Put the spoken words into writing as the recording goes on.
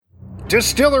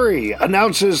DSTLRY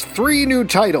announces 3 new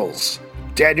titles.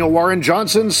 Daniel Warren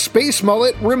Johnson's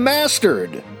Space-Mullet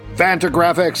Remastered.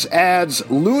 Fantagraphics adds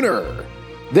Lunar.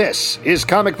 This is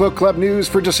Comic Book Club News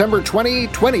for December 20,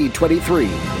 2023.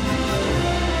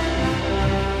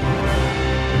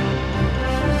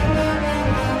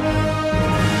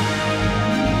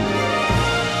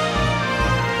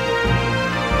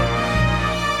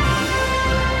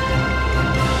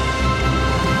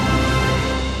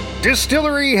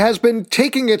 DSTLRY has been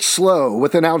taking it slow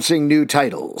with announcing new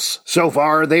titles. So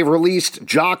far, they've released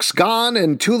Jock's Gone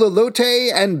and Tula Lote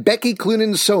and Becky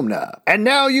Cloonan's Somna. And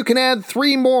now you can add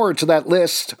 3 more to that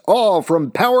list, all from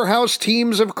powerhouse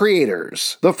teams of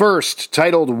creators. The first,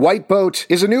 titled White Boat,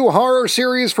 is a new horror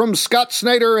series from Scott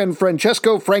Snyder and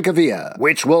Francesco Francavilla,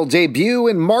 which will debut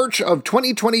in March of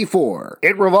 2024.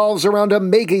 It revolves around a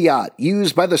mega yacht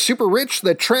used by the super rich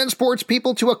that transports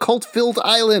people to a cult-filled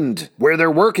island, where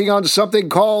they're working on something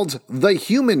called The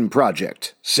Human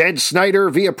Project. Said Snyder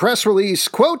via press release,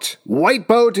 quote, "White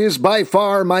Boat is by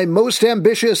far my most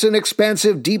ambitious and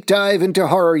expansive deep dive into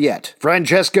horror yet.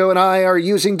 Francesco and I are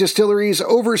using DSTLRY's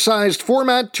oversized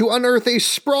format to unearth a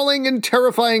sprawling and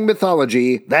terrifying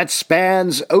mythology that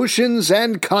spans oceans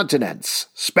and continents."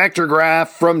 Spectrograph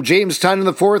from James Tynion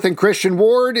IV and Christian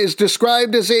Ward is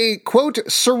described as a, quote,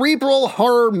 "cerebral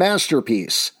horror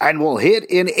masterpiece," and will hit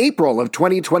in April of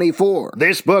 2024.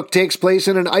 This book takes place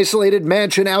in an isolated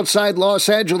mansion outside Los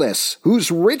Angeles, whose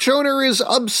rich owner is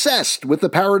obsessed with the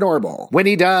paranormal. When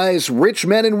he dies, rich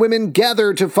men and women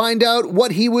gather to find out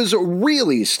what he was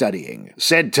really studying.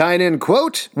 Said Tynion,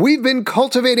 quote, "We've been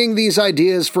cultivating these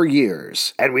ideas for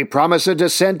years, and we promise a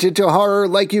descent into horror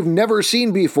like you've never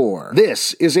seen before.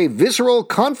 This is a visceral,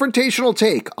 confrontational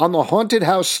take on the haunted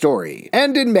house story."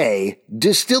 And in May,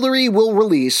 DSTLRY will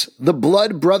release The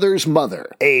Blood Brothers' Mother,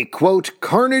 a, quote,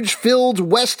 "carnage-filled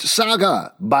West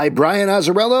saga" by Brian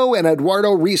Azzarello and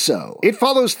Eduardo Riso. It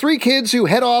follows 3 kids who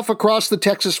head off across the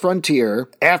Texas frontier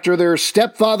after their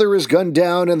stepfather is gunned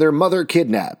down and their mother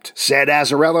kidnapped. Said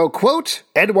Azzarello, quote,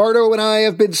 "Eduardo and I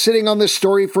have been sitting on this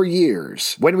story for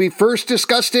years. When we first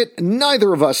discussed it,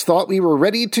 neither of us thought we were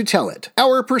ready to tell it.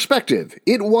 Our perspective,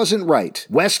 it wasn't right.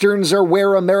 Westerns are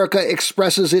where America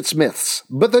expresses its myths,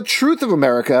 but the truth of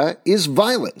America is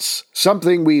violence,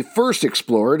 something we first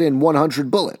explored in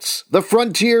 100 Bullets. The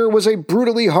frontier was a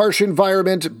brutally harsh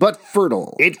environment, but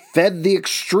fertile. It fed the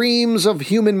extremes of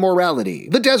human morality.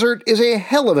 The desert is a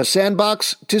hell of a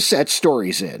sandbox to set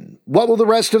stories in." What will the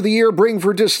rest of the year bring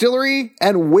for DSTLRY,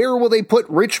 and where will they put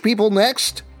rich people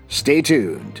next? Stay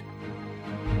tuned.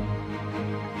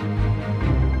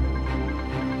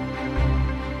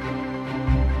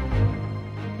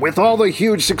 With all the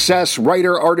huge success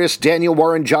writer-artist Daniel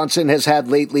Warren Johnson has had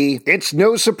lately, it's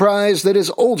no surprise that his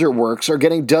older works are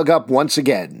getting dug up once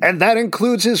again. And that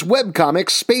includes his webcomic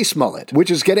Space-Mullet,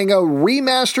 which is getting a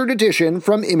remastered edition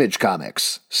from Image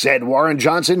Comics. Said Warren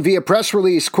Johnson via press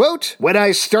release, quote, "When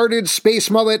I started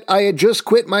Space-Mullet, I had just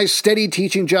quit my steady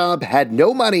teaching job, had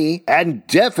no money, and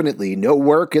definitely no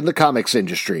work in the comics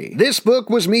industry. This book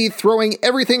was me throwing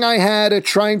everything I had at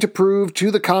trying to prove to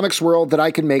the comics world that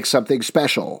I can make something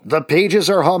special. The pages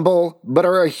are humble, but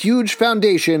are a huge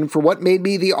foundation for what made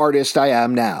me the artist I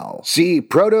am now. See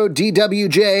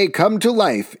Proto-DWJ come to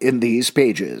life in these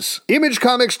pages." Image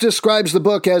Comics describes the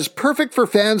book as perfect for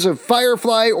fans of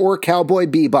Firefly or Cowboy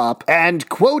Bebop, and,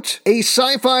 quote, "a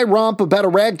sci-fi romp about a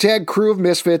ragtag crew of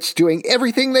misfits doing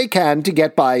everything they can to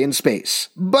get by in space."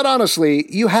 But honestly,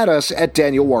 you had us at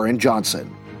Daniel Warren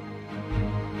Johnson.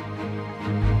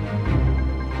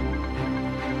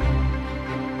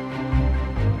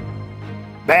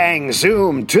 Bang,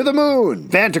 zoom, to the moon!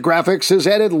 Fantagraphics has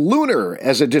added Lunar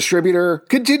as a distributor,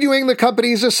 continuing the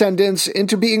company's ascendance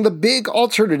into being the big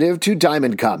alternative to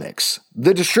Diamond Comics,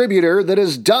 the distributor that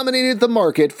has dominated the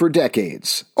market for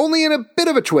decades. Only in a bit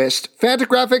of a twist,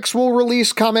 Fantagraphics will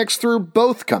release comics through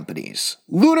both companies.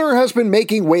 Lunar has been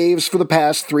making waves for the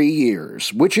past 3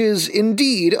 years, which is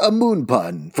indeed a moon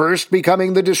pun. First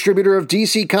becoming the distributor of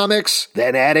DC Comics,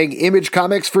 then adding Image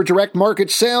Comics for direct market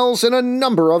sales, and a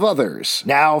number of others.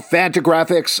 Now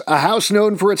Fantagraphics, a house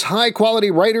known for its high-quality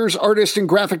writers, artists, and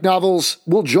graphic novels,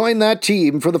 will join that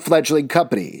team for the fledgling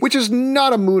company, which is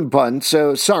not a moon pun,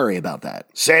 so sorry about that.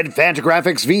 Said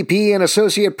Fantagraphics VP and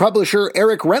associate publisher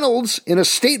Eric Reynolds in a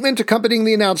statement accompanying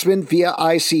the announcement via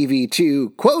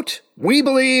ICV2, quote, We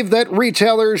believe that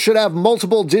retailers should have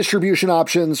multiple distribution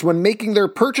options when making their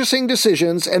purchasing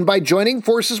decisions, and by joining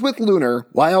forces with Lunar,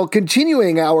 while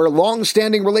continuing our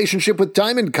long-standing relationship with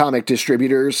Diamond Comic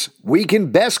distributors, we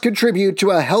can best contribute to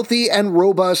a healthy and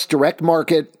robust direct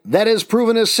market that has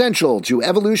proven essential to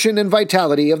evolution and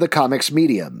vitality of the comics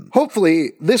medium.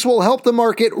 Hopefully, this will help the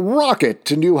market rocket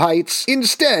to new heights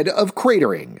instead of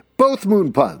cratering. Both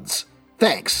moon puns.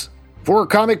 Thanks. For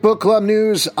Comic Book Club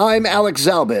News, I'm Alex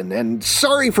Zalbin, and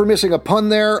sorry for missing a pun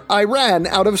there, I ran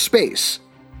out of space.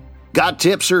 Got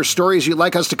tips or stories you'd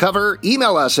like us to cover?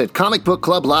 Email us at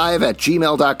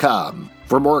comicbookclublive@gmail.com.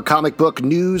 For more comic book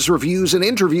news, reviews, and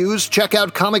interviews, check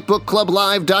out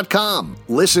comicbookclublive.com.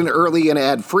 Listen early and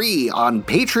ad-free on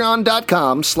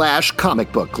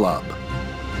patreon.com/comicbookclub.